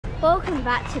Welcome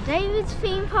back to David's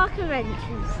Theme Park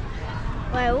Adventures.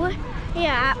 Well, we're here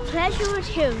at Pleasurewood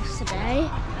Hills today.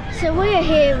 So we're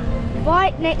here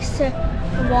right next to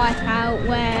the Wipeout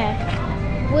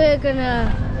where we're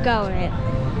gonna go on it.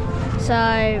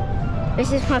 So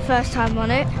this is my first time on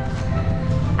it,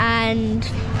 and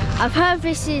I've heard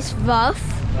this is rough,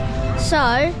 so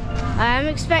I am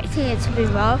expecting it to be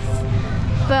rough,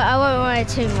 but I won't worry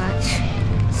too much.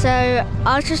 So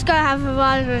I'll just go have a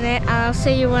ride on it and I'll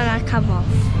see you when I come off.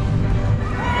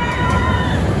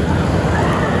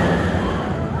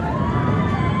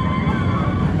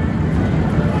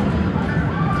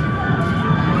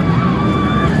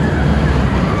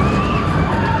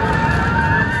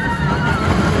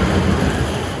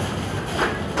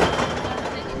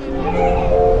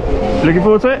 Looking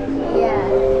forward to it? Yeah.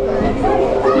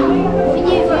 For you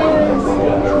viewers,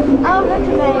 I'll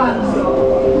recommend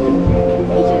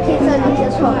kids only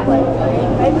just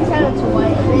 1.3. Maybe tell them to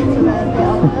wait a little bit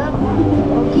older.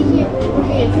 Or give you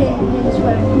kids in minutes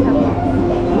where we come off.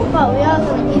 But we are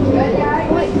going to give you a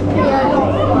quick video.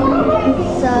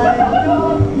 So,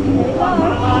 here we go.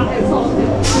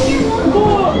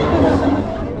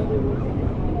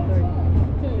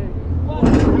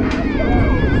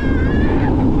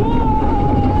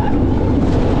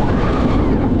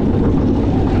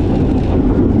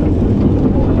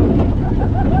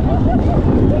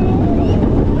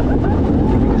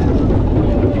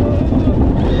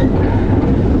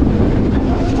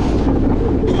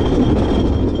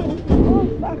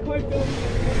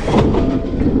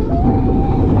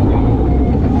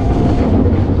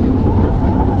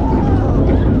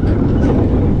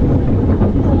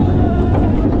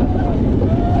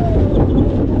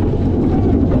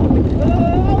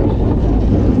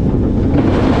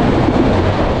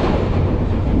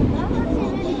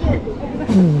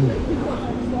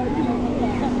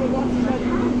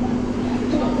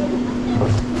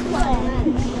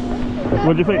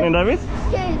 What do you think then, David?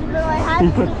 Good, but my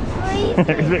hands are freezing.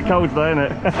 It's a bit cold today, isn't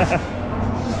it?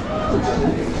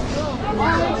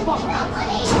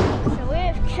 So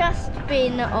we've just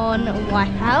been on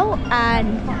Wipeout,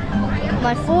 and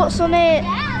my thoughts on it.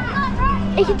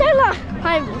 If you don't like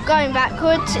going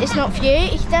backwards, it's not for you.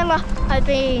 If you don't like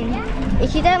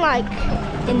if you don't like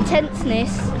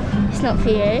intenseness, it's not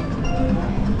for you.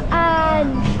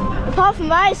 And apart from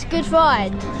that, it's a good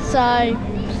ride. So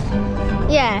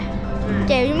yeah,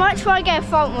 we might try and get a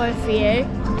front row for you,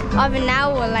 either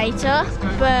now or later,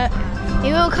 but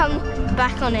you will come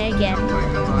back on it again.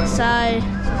 So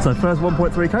first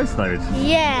 1.3 coaster, David?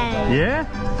 Yeah. Yeah?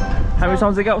 How many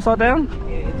times did it go upside down?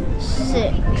 6.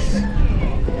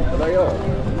 Are they all?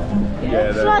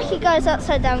 Looks like it goes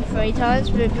upside down 3 times,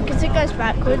 but because it goes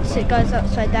backwards, it goes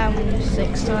upside down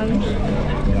 6 times.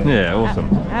 Yeah, awesome.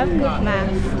 I have good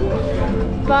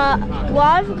math. But we're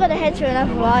either going to head to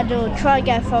another ride or try and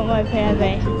get a front row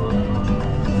POV.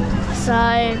 So,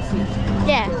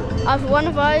 yeah, either one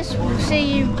of those, we'll see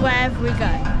you wherever we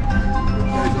go.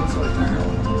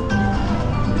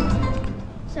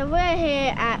 So we're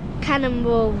here at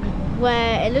Cannonball,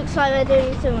 where it looks like they're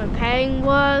doing some repairing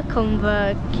work on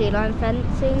the queue line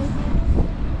fencing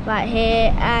right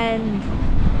here, and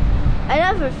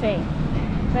another thing,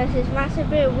 there's this massive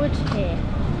bit of wood here.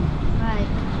 Right.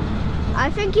 I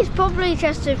think it's probably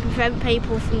just to prevent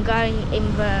people from going in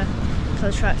the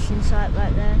construction site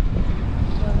right there.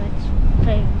 So let's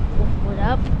put wood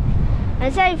up.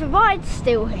 And so the ride's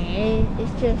still here,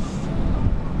 it's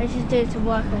just doing some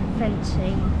work on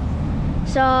fencing.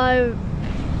 So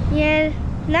yeah,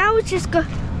 now we're just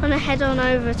gonna head on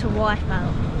over to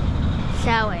Wipeout,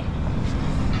 shall we?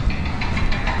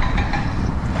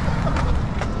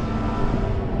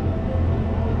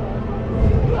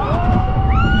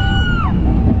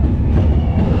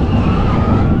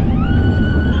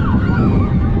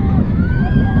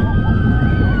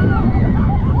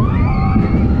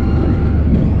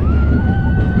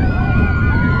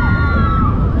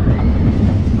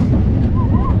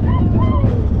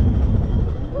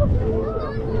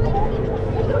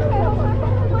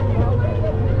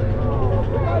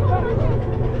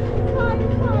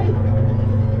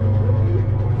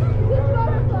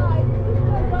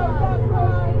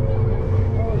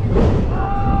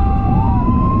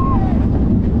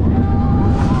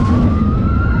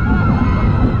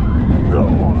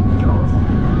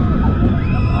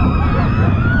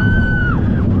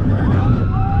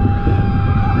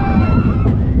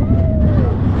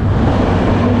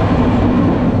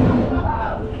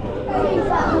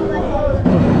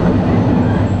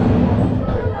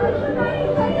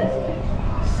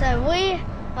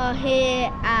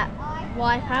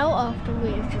 Wipeout after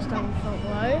we've just done the front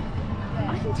row.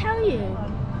 I can tell you,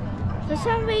 for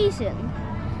some reason,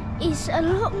 it's a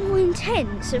lot more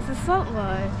intense at the front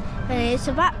row than it is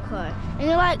the back row. And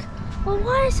you're like, well,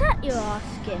 why is that, you're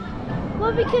asking?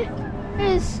 Well, because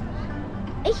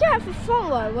if you're at the front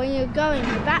row when you're going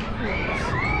backwards,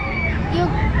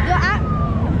 you're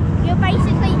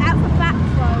basically at the back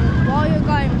row while you're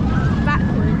going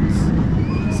backwards.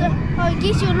 So it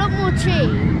gives you a lot more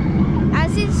cheer. And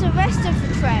since the rest of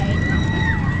the train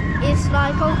is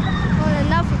like on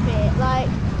another bit, like,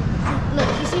 look,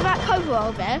 you see that cobra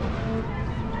over there?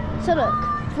 So look,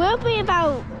 we'll be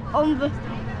about on the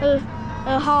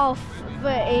half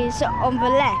that is on the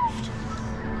left,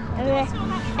 and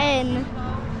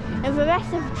the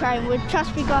rest of the train would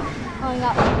just be going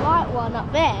up the right one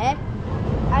up there,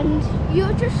 and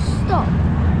you'll just stop.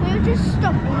 We'll just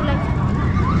stop on the left one.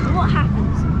 And what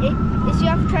happens is the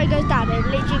other train goes down and it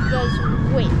literally goes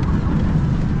whip.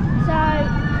 So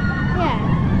yeah,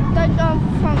 don't go on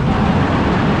the front row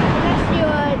unless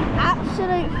you're an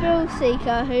absolute thrill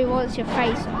seeker who wants your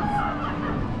face off.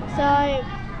 So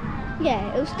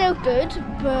yeah, it was still good,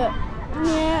 but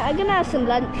yeah, I'm gonna have some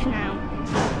lunch now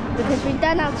because we've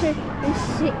done our 2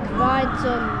 sick rides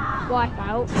on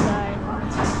Wipeout, so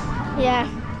yeah,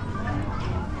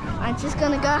 I'm just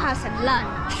gonna go have some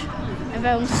lunch and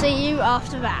then we'll see you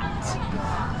after that.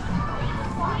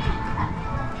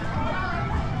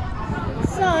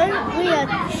 So we are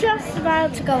just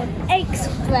about to go on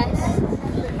Express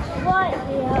right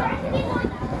here,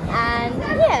 and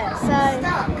yeah, so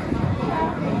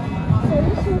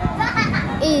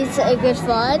this is a good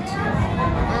ride,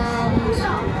 and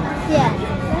yeah, it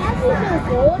has these little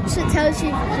boards that tells you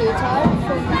the queue time.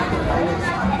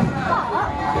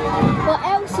 But what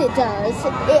else it does,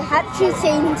 it hatches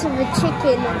into the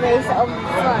chicken that is on the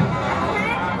front.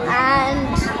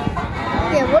 And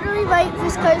yeah, what do we rate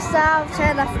this coaster out of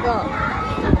 10? I forgot.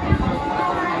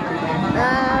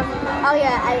 Oh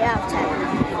yeah, 8 out of 10.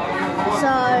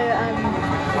 So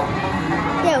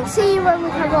yeah, we'll see you when we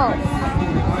come off.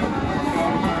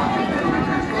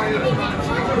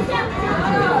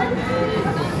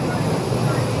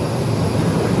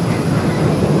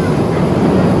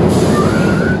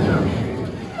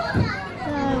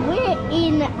 So we're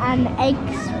in an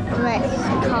express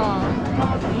car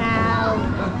now.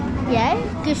 Yeah,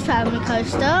 good family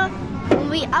coaster. On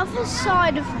the other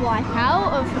side of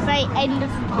Wipeout, of the very end of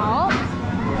the park,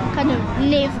 kind of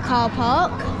near the car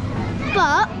park.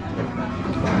 But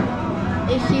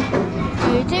if you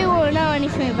do want to know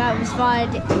anything about this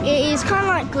ride, it is kind of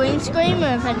like green screen or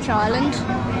Adventure Island.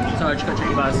 Sorry, just got to check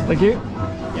you guys. Thank you.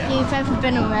 If you've ever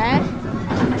been on there.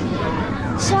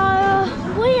 So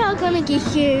we are going to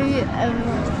give you a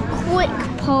quick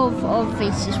POV of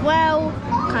this as well,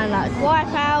 kind of like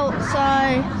Wipeout. So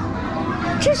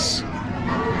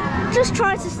just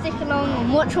try to stick along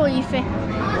and watch what you think.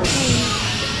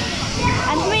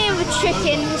 And me and the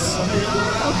chickens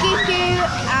will give you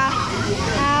our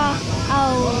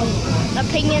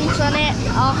opinions on it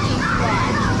after the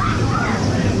ride.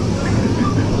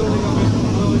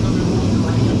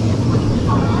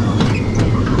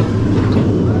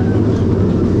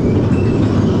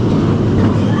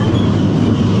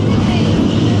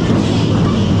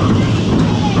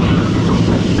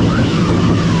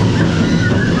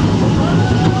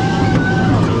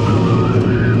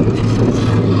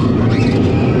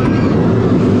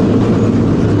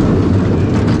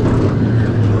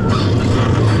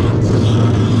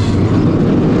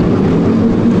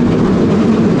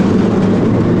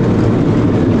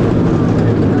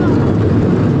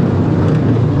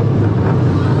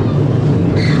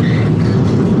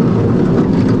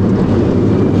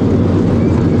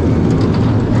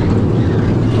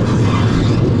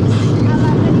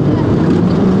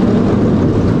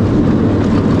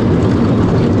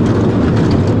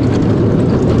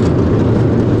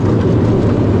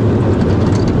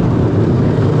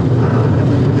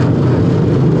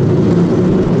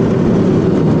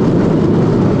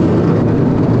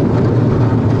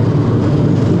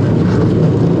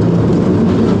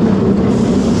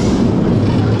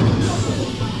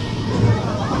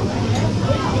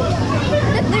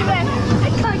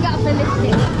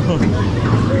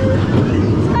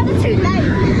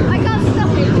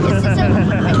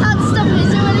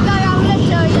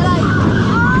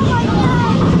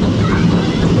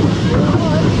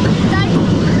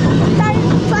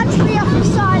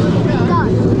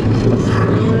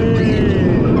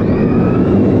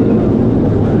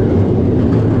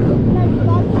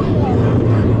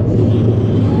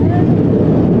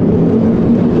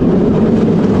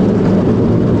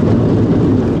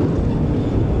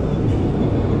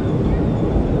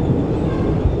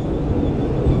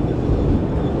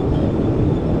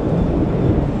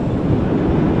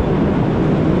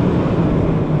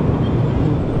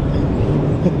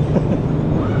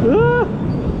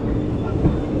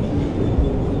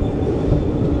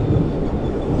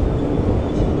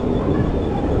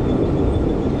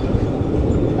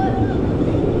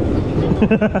 I'm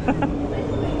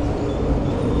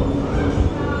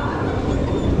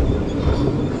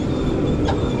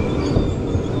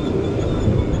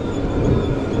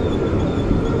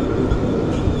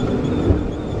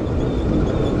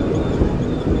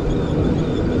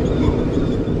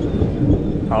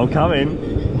coming.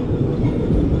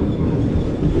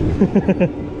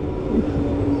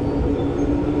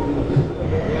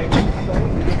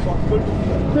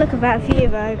 Look at that view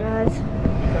though, guys.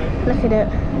 Look at it.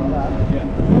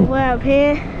 We're up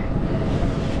here.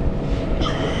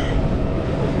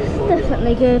 It's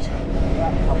definitely good.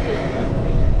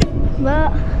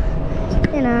 But,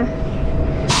 you know.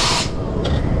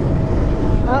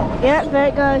 Oh, yeah, there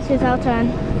it goes. Here's our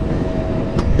turn.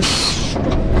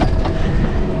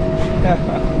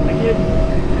 Thank you.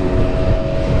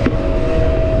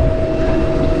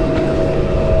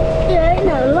 Yeah, you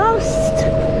know, lost.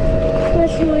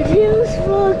 Pleasurewood Hills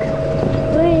vlog.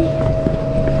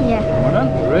 Yeah. Mona,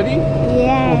 ready?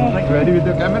 Yeah. Ready with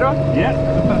the camera? Yeah.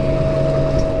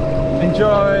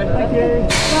 Enjoy. Thank you.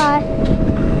 Bye.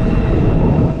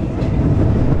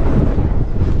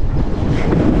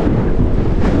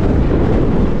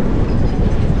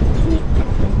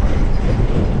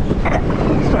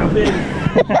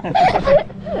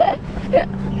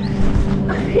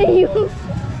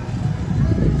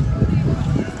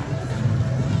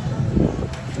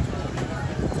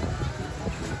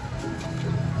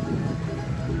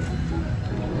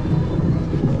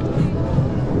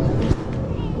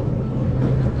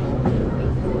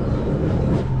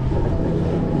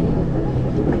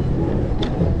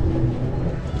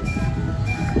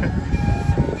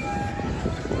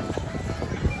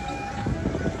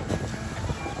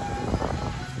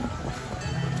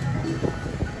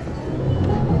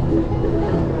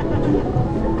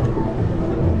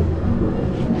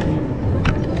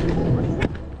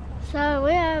 So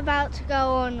we're about to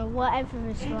go on whatever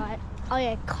it's like. Oh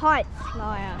yeah, Kite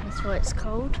Flyer is what it's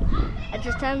called. I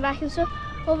just turned back and saw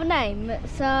all the name.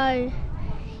 So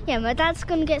yeah, my dad's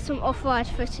gonna get some off-ride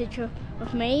footage of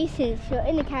me since you're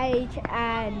in a cage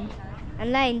and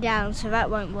laying down, so that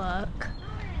won't work.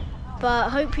 But I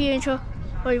hope you enjoy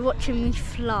watching me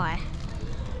fly.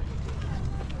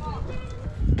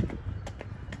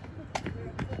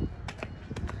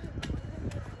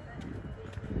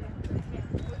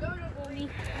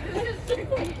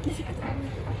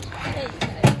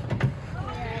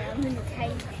 I'm in a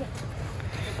cage.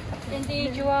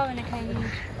 Indeed, you are in a cage.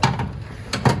 I'm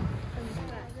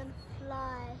gonna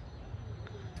fly.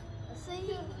 I'll see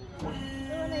you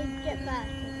when I get back,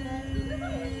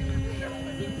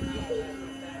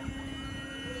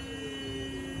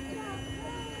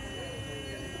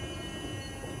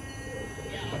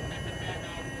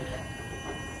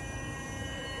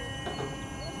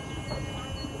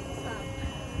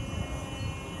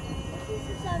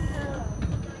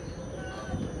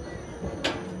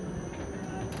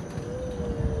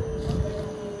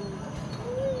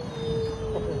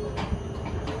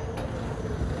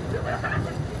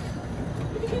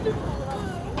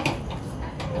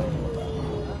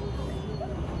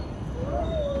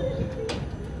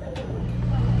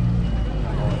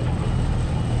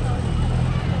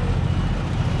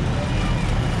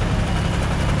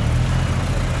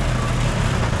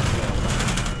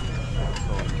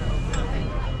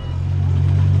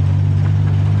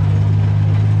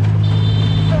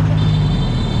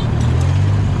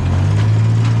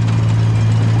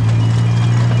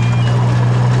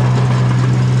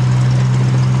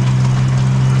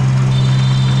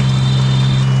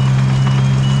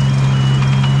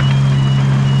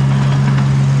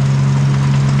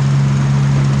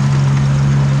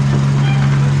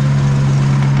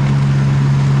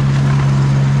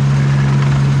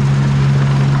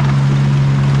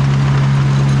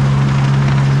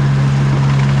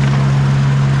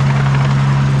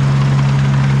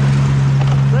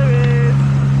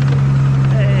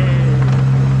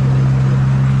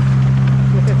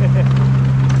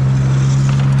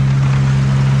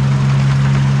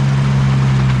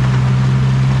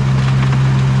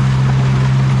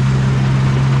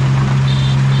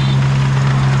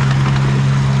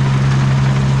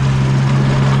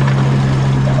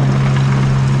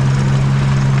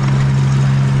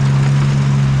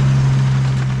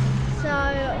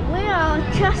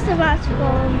 about to go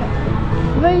on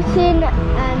Rootin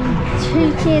and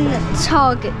Tooting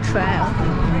Target Trail.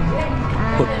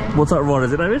 What's that ride,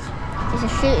 is it, David? It's a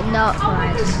shooting dart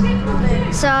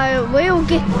ride. So we'll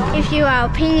give you our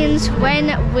opinions when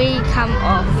we come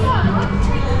off.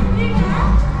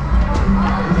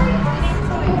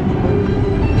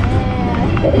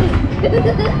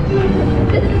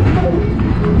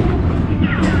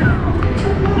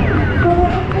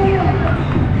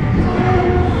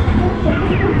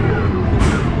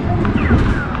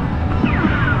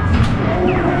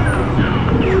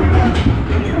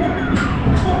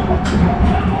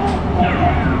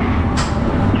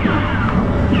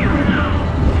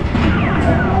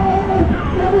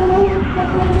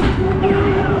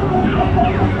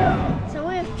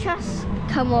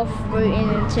 come off Rootin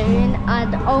and Tooting,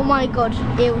 and oh my god,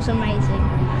 it was amazing.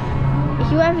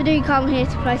 If you ever do come here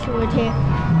to Pleasurewood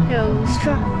Hills,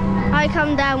 I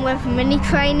come down where the mini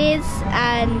train is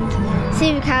and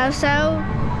see the carousel.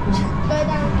 Just go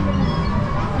down to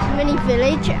the mini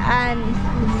village and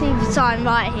see the sign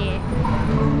right here.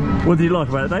 What do you like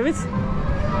about it, David?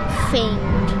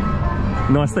 Themed.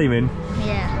 Nice theming?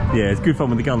 Yeah. Yeah, it's good fun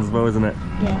with the guns as well, isn't it?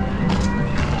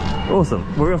 Yeah. Awesome.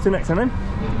 Where are we off to next then?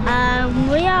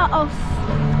 We're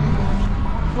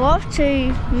off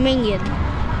to Minion.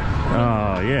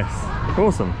 Ah, yes.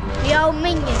 Awesome. The old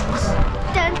Minions.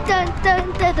 Dun dun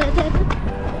dun dun dun dun.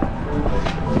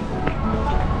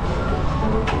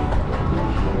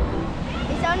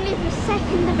 It's only the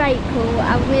 2nd of April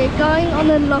and we're going on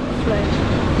a log flume.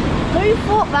 Who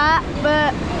thought that?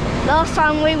 But last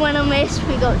time we went on this,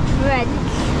 we got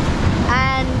drenched.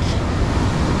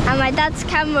 And my dad's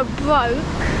camera broke.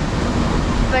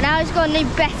 But now he's got a new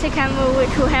better camera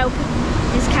which will help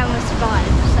his camera survive.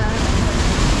 So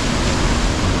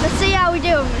let's see how we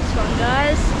do on this one,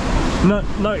 guys.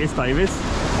 Notice, Davis,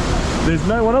 there's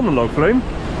no one on the log flume.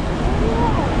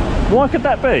 Yeah. Why could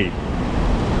that be?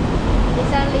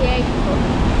 It's only April.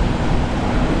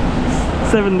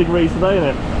 7 degrees today, isn't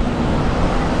it?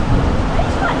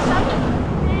 It's quite sunny.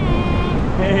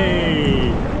 Hey!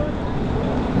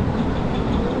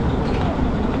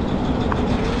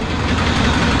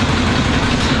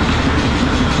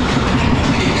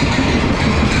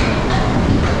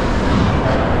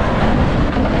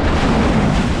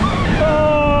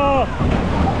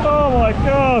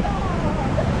 God!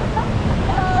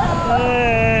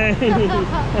 Hey!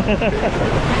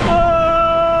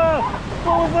 Oh!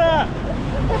 What was that?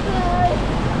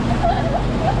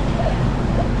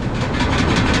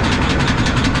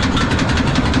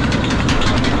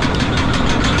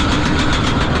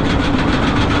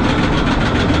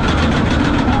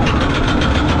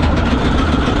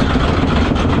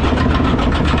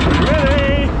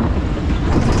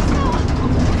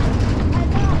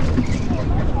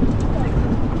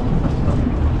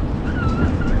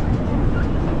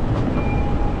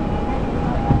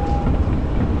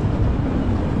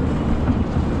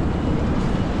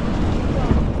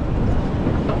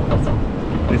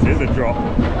 This is a drop.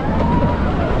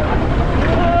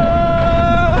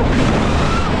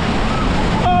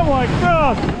 Oh my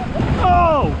god!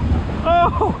 Oh!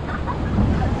 Oh!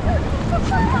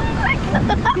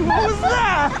 What was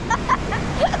that?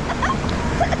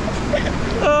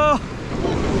 Oh!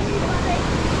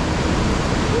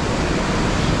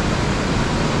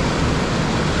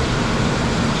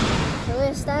 So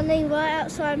we're standing right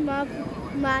outside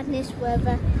Madness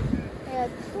weather. They're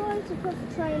trying to put the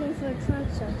training for a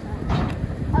transfer site.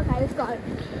 Okay, let's go.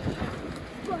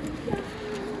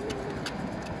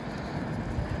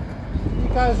 You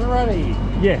guys are ready?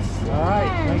 Yes.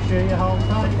 Alright, make sure you hold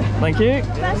tight. Thank you.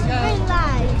 Press the green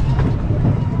light.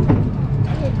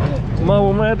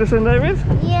 Marble Madness then, David?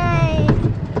 Yay!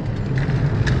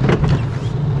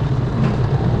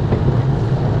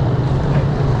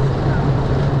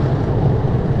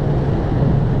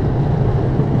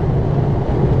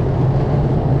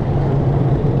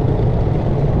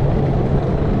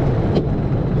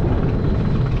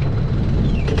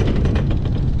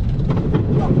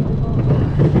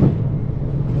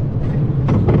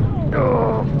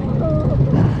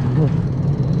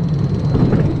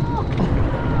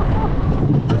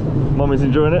 Mommy's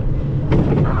enjoying it.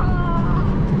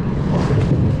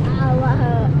 Ow, that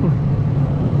hurt.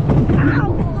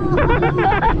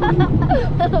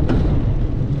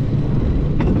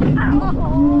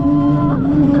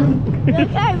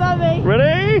 Okay, Mummy.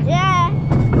 Ready? Yeah.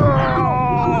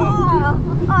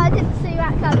 Oh, I didn't see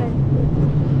that coming.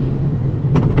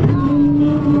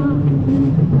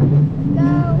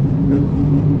 Go.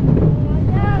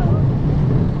 Go.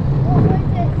 What was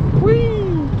it? Whee!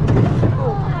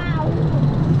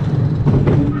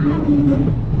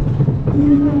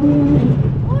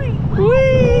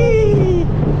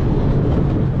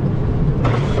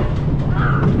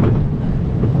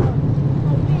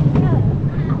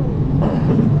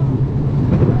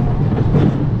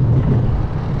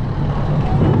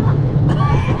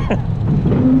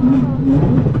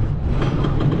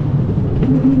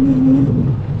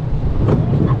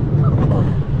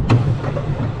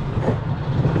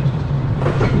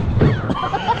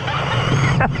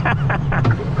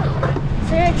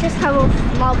 So I just come off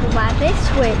Marble Madness,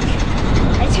 which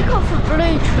I took off a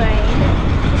blue train.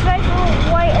 It's made me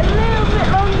wait a little bit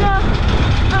longer,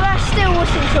 but that still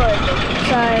was enjoyable.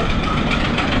 So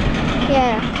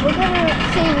yeah, we're gonna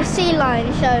see the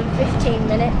Sealion Show in 15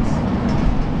 minutes.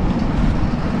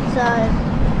 So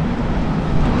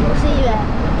We'll see you there.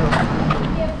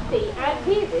 See, and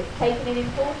here is taking an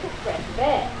important breath of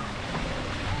air.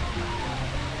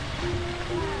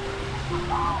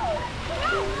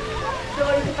 So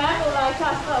it's a mammal like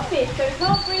us, not a fish, so he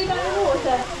can't breathe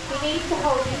underwater, he needs to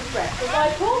hold his breath. So by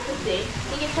porpoising,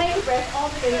 he can take a breath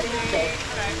on the move instead.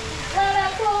 Round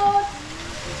that board!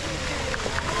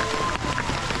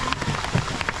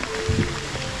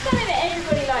 Something that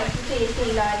everybody likes to see a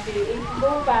sea lion do is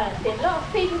ball balancing. Lots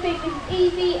of people think this is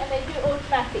easy and they do it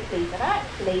automatically, but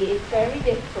actually it's very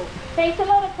difficult. It takes a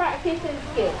lot of practice and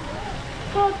skill.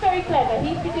 Claude's very clever.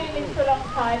 He's been doing this for a long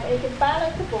time and he can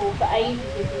balance the ball for ages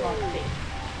if he wants to.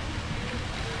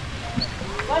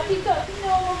 Once you've got some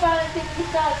normal balancing, you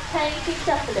start to change things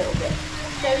up a little bit.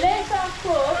 So let's ask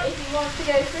Claude if he wants to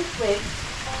go for a swim.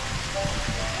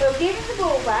 We'll give him the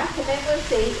ball back and then we'll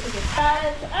see if he can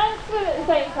balance and swim at the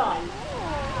same time.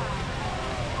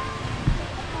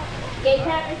 Get your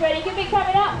cameras ready, give it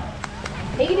coming up.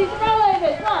 He can do some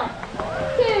rollovers. 1,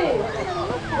 2.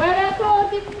 Well done,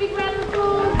 Claude, give him a big round of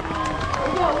applause.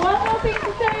 We've got one more thing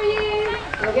to show you.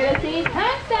 We're going to see his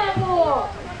handstand walk.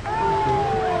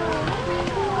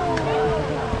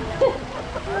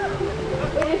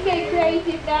 We're just getting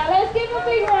creative now. Let's give him a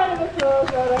big round of applause.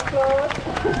 Well done, Claude.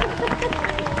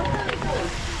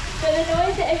 So the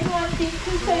noise that everyone seems to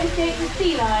associate with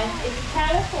sea lions is the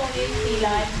Californian sea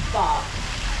lion bark.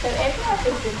 So everyone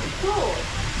listen to Claude.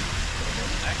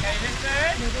 Okay,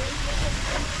 listen.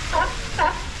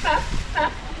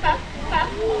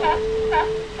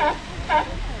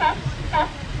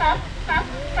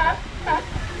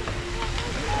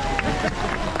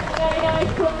 Very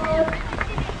nice, Claude.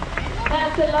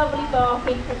 That's a lovely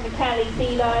barking from the Cali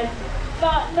sea lion.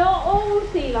 But not all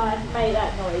sea lions make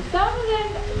that noise. Some of them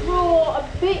roar a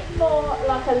bit more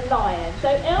like a lion. So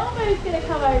Elmo's going to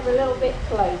come over a little bit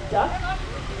closer.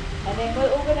 And then we're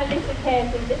all going to listen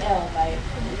carefully to Elmo.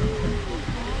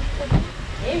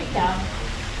 Here he comes.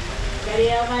 Ready,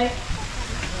 Elmo?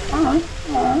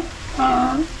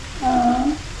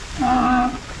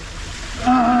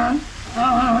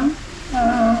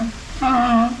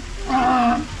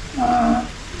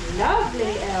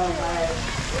 Lovely, Elmo.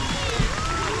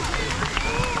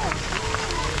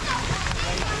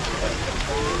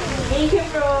 He can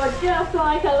roar just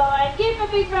like a lion. Give him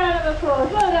a big round of applause.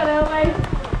 Well done, Elmo.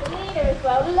 Selena as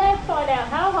well. Let's find out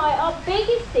how high our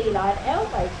biggest sea lion,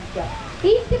 Elmo, can jump.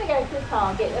 He's going to go to the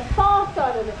target, the far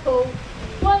side of the pool.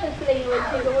 One that Selena went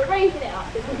to, but we're raising it up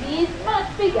because he is much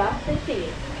bigger than she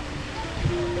is.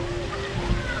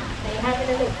 Now you're having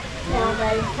a look,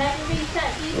 Elmo. Can you reach that,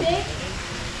 do you think?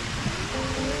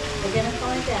 We're going to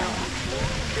find out.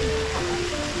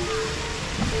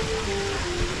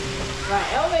 Right,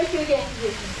 Elmo's going to get in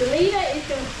position. Selena is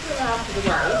going to swim out of the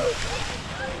way.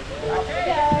 Off we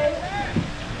go.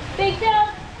 Big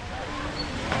jump.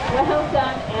 Well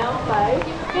done, Elmo.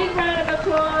 Give a big round of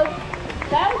applause.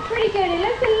 That was pretty good. It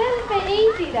looks a little bit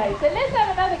easy though. So let's have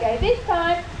another go. This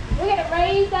time, we're going to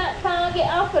raise that target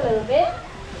up a little bit.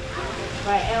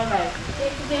 Right, Elmo.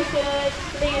 In position.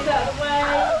 Selena's out of the way.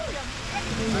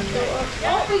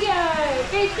 Off we go.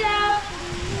 Big jump.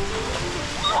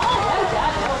 Oh, well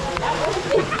done, Elmo. That was a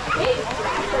big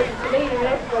splash over Selena and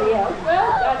everybody else.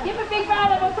 Well done. Give a big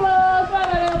round of applause. Well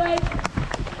done, Elmo.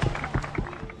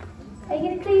 Are you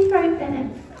going to please throw them?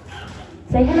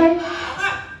 Say hello.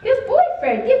 Good boy,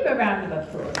 Fred. Give him a round of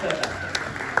applause. Well done.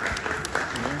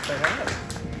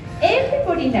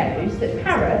 Everybody knows that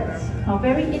parrots are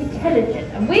very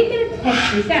intelligent, and we're going to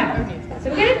test this out. So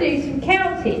we're going to do some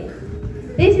counting.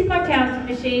 This is my counting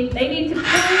machine. They need to pull the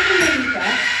lever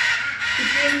to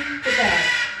bring the bell.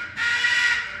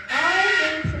 I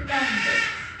need some numbers.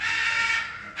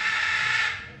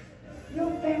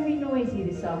 You're very noisy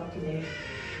this afternoon.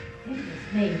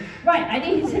 Goodness me. Right, I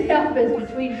need some numbers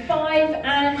between 5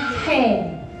 and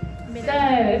 10. So,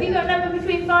 have you got a number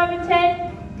between 5 and 10?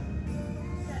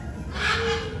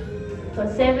 Got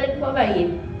 7. What about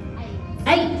you?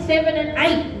 8, 7 and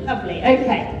 8. Lovely.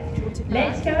 Okay.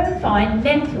 Let's go and find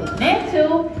Nettle.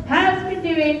 Nettle has been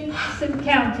doing some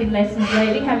counting lessons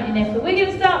lately, haven't you, Nettle? We're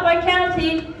going to start by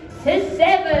counting to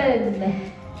 7.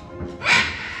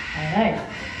 I know.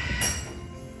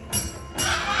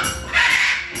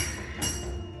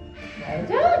 Well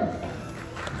done.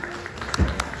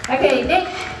 Okay,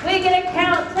 next we're going to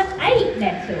count to 8,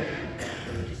 Nettle.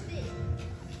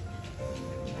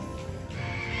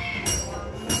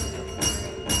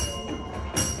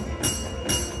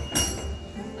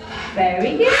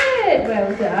 Very good,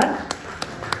 well done.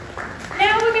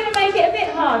 Now we're going to make it a bit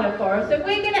harder for us, so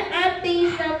we're going to add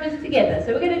these numbers together.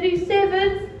 So we're going to do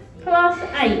 7 plus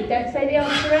 8. Don't say the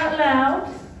answer out loud.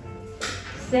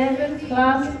 7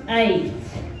 plus 8.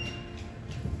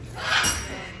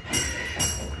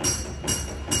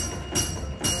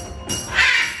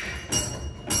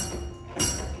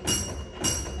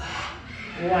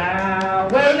 Wow,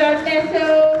 well done,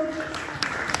 Nestle.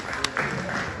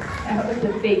 That was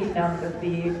a big number for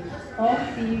you.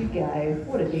 Off you go.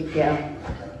 What a big girl.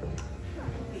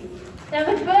 Now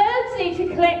the birds need to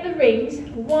collect the rings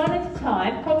one at a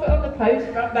time, pop it on the post,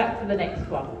 run back for the next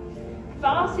one.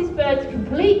 Fastest bird to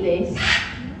complete this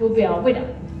will be our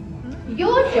winner.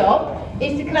 Your job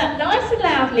is to clap nice and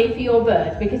loudly for your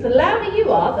bird, because the louder you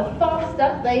are, the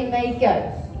faster they may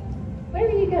go. Where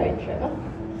are you going, Trevor?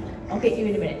 I'll get you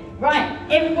in a minute. Right,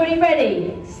 everybody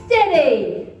ready?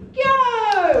 Steady,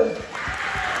 go!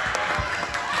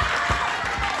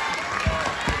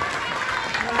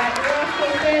 Right,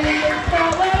 Russell, really good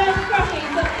start. Well done, Scruffy,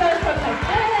 you've got the first one home.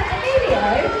 Emilio,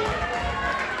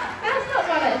 that's not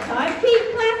one at a time. Keep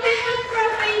clapping for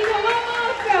Scruffy. You've got one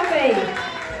more, Scruffy.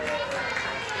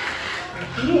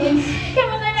 Yes. Come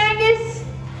on then, Angus.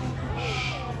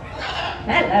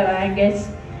 Hello, Angus.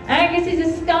 Angus is a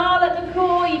scarlet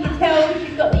macaw. You can tell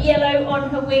she's got the yellow on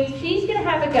her wings. She's going to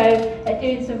have a go at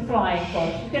doing some flying for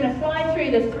us. She's going to fly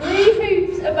through the 3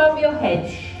 hoops above your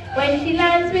head. When she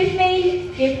lands with me,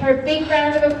 give her a big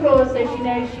round of applause so she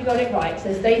knows she got it right.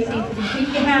 So stay seated and keep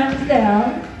your hands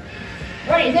down.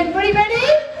 Right, is everybody ready?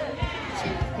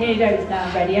 You don't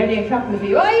sound ready, only a couple of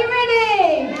you. Are you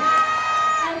ready?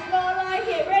 That's more like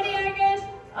it. Ready, Angus?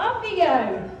 Off you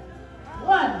go.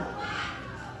 1,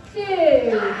 2, 3.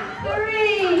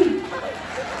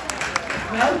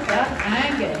 Well done,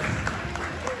 Angus.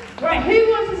 Right, who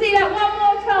wants to see that one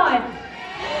more time?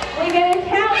 We're going to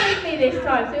count with me this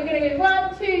time. So we're going to go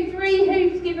 1, 2, 3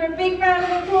 hoops. Give her a big round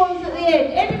of applause at the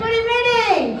end. Everybody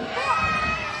ready?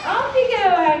 Off you go,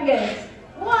 Angus.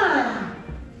 1,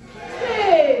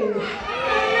 2, 3.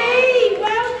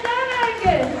 Well done,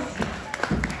 Angus.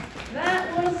 That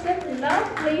was some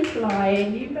lovely flying.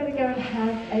 You better go and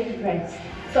have a rest.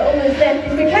 So all that's left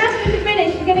is for Casper to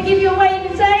finish. We're going to give you a wave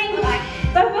and say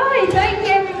bye-bye. Thank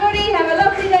you, everybody. Have a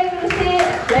lovely day with us here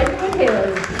at Pleasurewood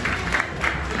Hills.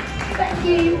 Thank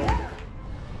you.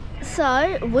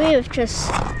 So we've just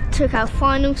took our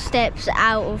final steps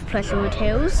out of Pleasurewood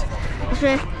Hills. It's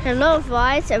been a lot of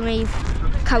rides and we've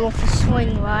come off a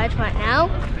swing ride right now.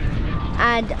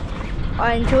 And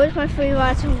I enjoyed my 3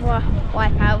 rides of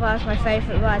Wipeout. That was my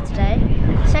favourite ride today.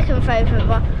 Second favourite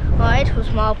ride was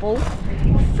Marble.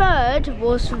 Third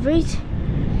was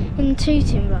Rootin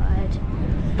Tooting ride.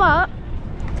 But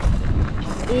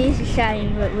it is a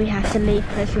shame that we have to leave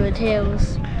Pleasurewood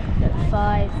Hills at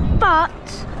 5. But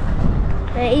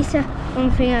there is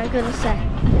one thing I'm going to say.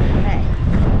 Okay.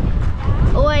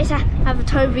 Always have a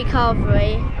Toby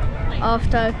Carvery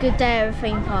after a good day at a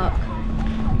theme park,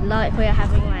 like we're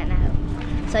having right now.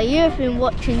 So you have been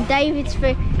watching David's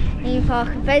Theme Park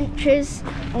Adventures,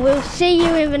 and we'll see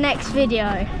you in the next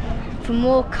video for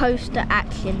more coaster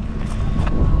action.